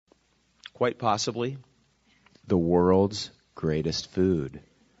quite possibly the world's greatest food.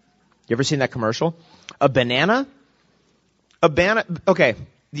 You ever seen that commercial? A banana? Okay,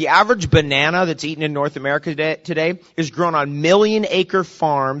 the average banana that's eaten in North America today is grown on million-acre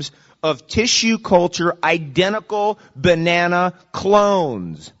farms of tissue culture identical banana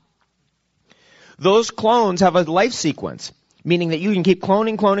clones. Those clones have a life sequence, meaning that you can keep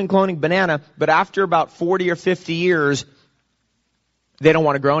cloning banana, but after about 40 or 50 years, they don't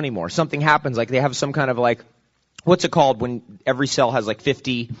want to grow anymore. Something happens, like they have some kind of like, what's it called when every cell has like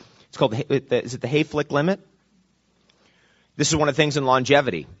 50, it's called, is it the Hayflick limit? This is one of the things in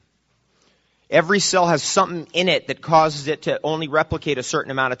longevity. Every cell has something in it that causes it to only replicate a certain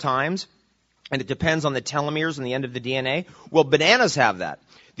amount of times, and it depends on the telomeres and the end of the DNA. Well, bananas have that.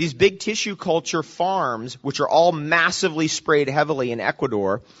 These big tissue culture farms, which are all massively sprayed heavily in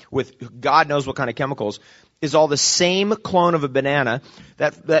Ecuador with God knows what kind of chemicals, is all the same clone of a banana.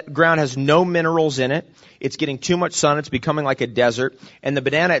 That ground has no minerals in it. It's getting too much sun. It's becoming like a desert. And the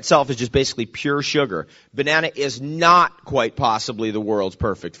banana itself is just basically pure sugar. Banana is not quite possibly the world's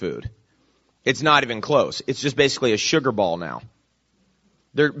perfect food. It's not even close. It's just basically a sugar ball now.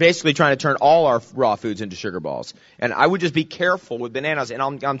 They're basically trying to turn all our raw foods into sugar balls. And I would just be careful with bananas. And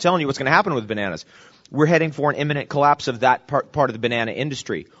I'm telling you what's going to happen with bananas. We're heading for an imminent collapse of that part of the banana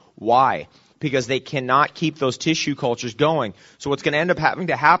industry. Why? Because they cannot keep those tissue cultures going. So what's going to end up having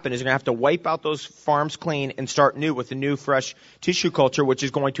to happen is you're going to have to wipe out those farms clean and start new with a new fresh tissue culture, which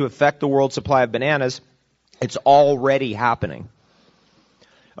is going to affect the world supply of bananas. It's already happening.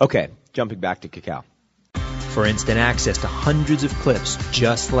 Okay, jumping back to cacao. For instant access to hundreds of clips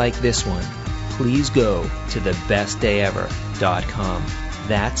just like this one, please go to thebestdayever.com.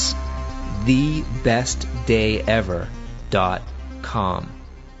 That's thebestdayever.com.